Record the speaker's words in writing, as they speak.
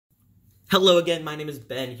Hello again, my name is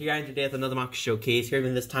Ben, here I am today with another mock showcase. Here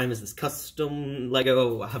this time is this custom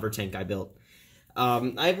Lego hover tank I built.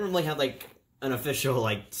 I haven't really had like an official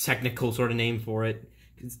technical sort of name for it.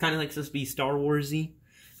 It's kind of like supposed to be Star Wars-y.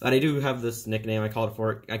 But I do have this nickname I call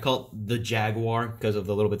it the Jaguar because of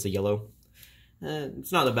the little bits of yellow.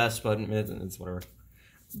 It's not the best, but it's whatever.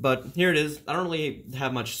 But here it is. I don't really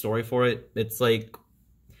have much story for it. It's like,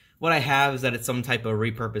 what I have is that it's some type of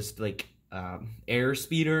repurposed air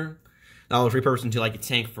speeder. That was repurposed into like a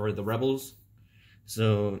tank for the rebels.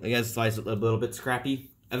 So I guess it's a little bit scrappy.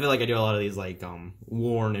 I feel like I do a lot of these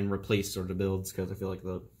worn and replaced sort of builds because I feel like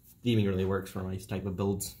the theming really works for my type of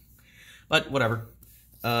builds. But whatever.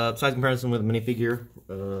 Size comparison with a minifigure.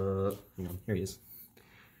 Here he is.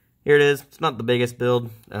 Here it is. It's not the biggest build.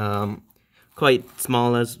 Quite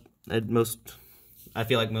small as most. I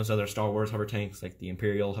feel like most other Star Wars hover tanks, like the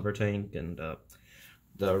Imperial hover tank and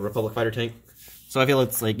the Republic fighter tank. So I feel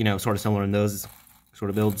it's sort of similar in those sort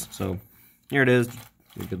of builds. So here it is.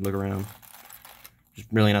 Give a good look around. Just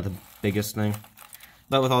really not the biggest thing.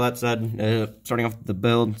 But with all that said, starting off the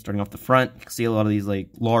build, starting off the front, you can see a lot of these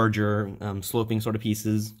larger sloping sort of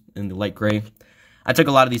pieces in the light gray. I took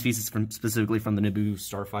a lot of these pieces specifically from the Naboo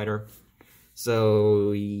Starfighter.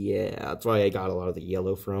 So yeah, that's why I got a lot of the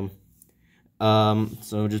yellow from.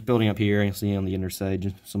 So just building up here, you see on the underside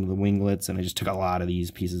just some of the winglets, and I just took a lot of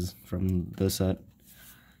these pieces from the set.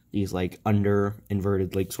 These under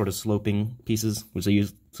inverted sort of sloping pieces, which I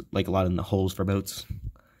use a lot in the holes for boats.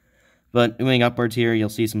 But moving upwards here, you'll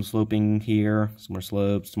see some sloping here, some more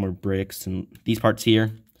slopes, some more bricks, and these parts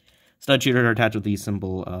here. Stud shooters are attached with these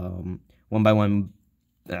simple 1x1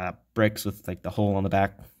 bricks with the hole on the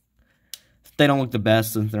back. They don't look the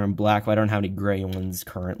best since they're in black, but I don't have any gray ones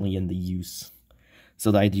currently in the use.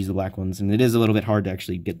 So I had to use the black ones, and it is a little bit hard to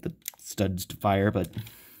actually get the studs to fire, but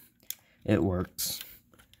it works.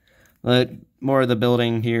 But more of the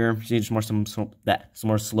building here, see just some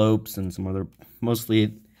more slopes and some other, most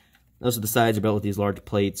of the sides are built with these large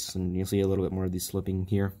plates, and you'll see a little bit more of these sloping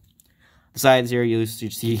here. The sides here, you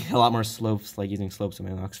see a lot more slopes, using slopes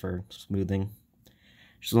and locks for smoothing.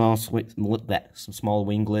 Some small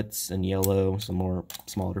winglets and yellow, some more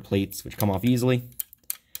smaller plates which come off easily.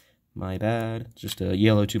 My bad. Just a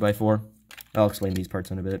yellow 2x4. I'll explain these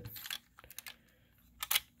parts in a bit.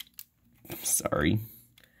 Sorry.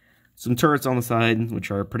 Some turrets on the side,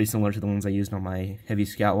 which are pretty similar to the ones I used on my heavy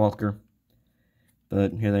scout walker.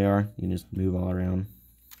 But here they are. You can just move all around.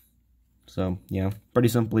 So yeah, pretty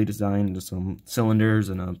simply designed. Just some cylinders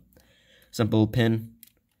and a simple pin.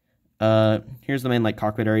 Here's the main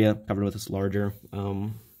cockpit area covered with this larger,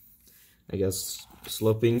 I guess,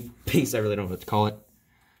 sloping piece. I really don't know what to call it.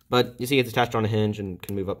 But you see it's attached on a hinge and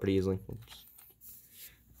can move up pretty easily.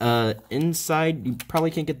 Inside, you probably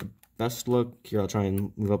can't get the best look. Here, I'll try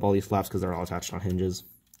and move up all these flaps because they're all attached on hinges.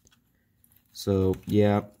 So,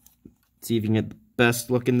 yeah. See if you can get the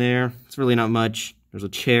best look in there. It's really not much. There's a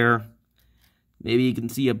chair. Maybe you can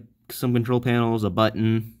see some control panels, a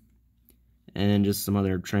button, and just some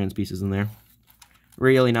other trans pieces in there.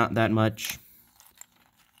 Really not that much.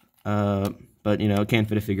 But, it can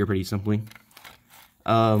fit a figure pretty simply.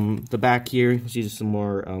 The back here, you see just some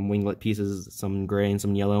more winglet pieces, some gray and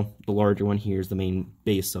some yellow. The larger one here is the main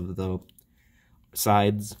base of the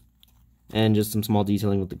sides. And just some small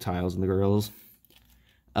detailing with the tiles and the grills.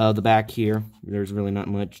 The back here, there's really not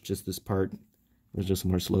much, just this part. There's just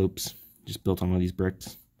some more slopes, just built on one of these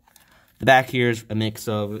bricks. The back here is a mix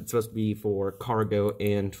of, it's supposed to be for cargo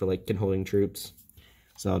and for holding troops.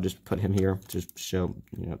 So I'll just put him here to show,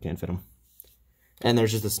 can't fit him. And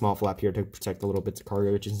there's just a small flap here to protect the little bits of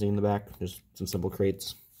cargo that you can see in the back. There's some simple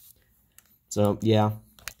crates. So yeah.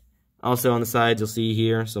 Also on the sides you'll see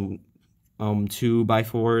here some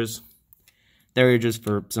 2x4s. They're just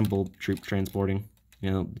for simple troop transporting.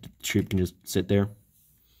 The troop can just sit there.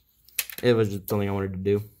 It was just something I wanted to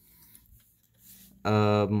do.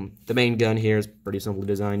 The main gun here is pretty simple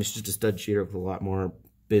design. It's just a stud shooter with a lot more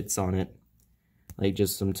bits on it.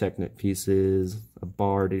 Just some Technic pieces, a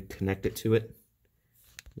bar to connect it to it.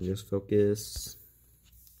 Just focus.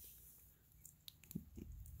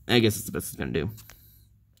 I guess it's the best it's gonna do.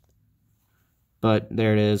 But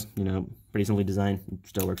there it is, pretty simply designed. It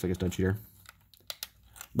still works like a stud shooter.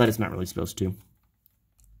 But it's not really supposed to.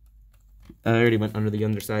 I already went under the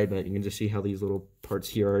underside, but you can just see how these little parts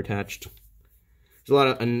here are attached. There's a lot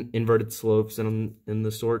of inverted slopes in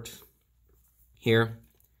the sort here.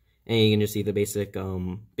 And you can just see the basic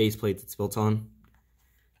base plates it's built on.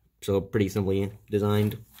 So pretty simply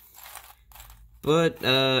designed. But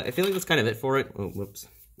I feel like that's kind of it for it. Oh, whoops.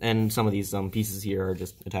 And some of these pieces here are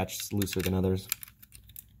just attached looser than others.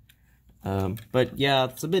 But yeah,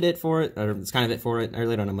 that's a bit it for it, or it's kind of it for it. I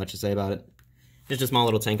really don't have much to say about it. Just a small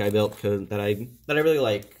little tank I built that I really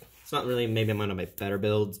like. It's not really maybe one of my better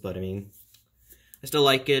builds, but I mean, I still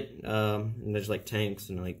like it. And there's like tanks,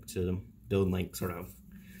 and I like to build like sort of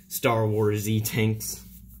Star Wars-y tanks.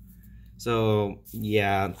 So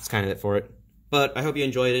yeah, that's kind of it for it. But I hope you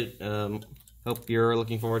enjoyed it. Hope you're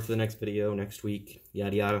looking forward to the next video next week.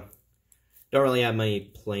 Yada yada. Don't really have many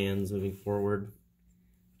plans moving forward.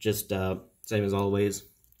 Just same as always.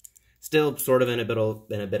 Still sort of in a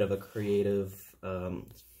bit of a creative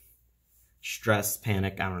stress,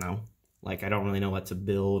 panic. I don't know. Like I don't really know what to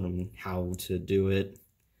build and how to do it.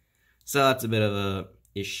 So that's a bit of a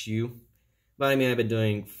issue. But I mean, I've been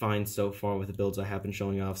doing fine so far with the builds I have been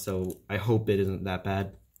showing off, so I hope it isn't that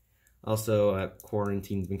bad. Also,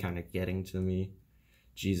 quarantine's been kind of getting to me.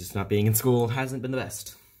 Jesus, not being in school hasn't been the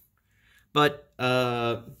best. But,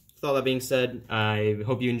 with all that being said, I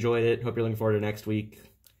hope you enjoyed it. Hope you're looking forward to next week.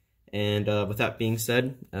 And, with that being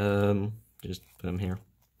said, just put them here.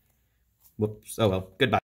 Whoops. Oh well. Goodbye.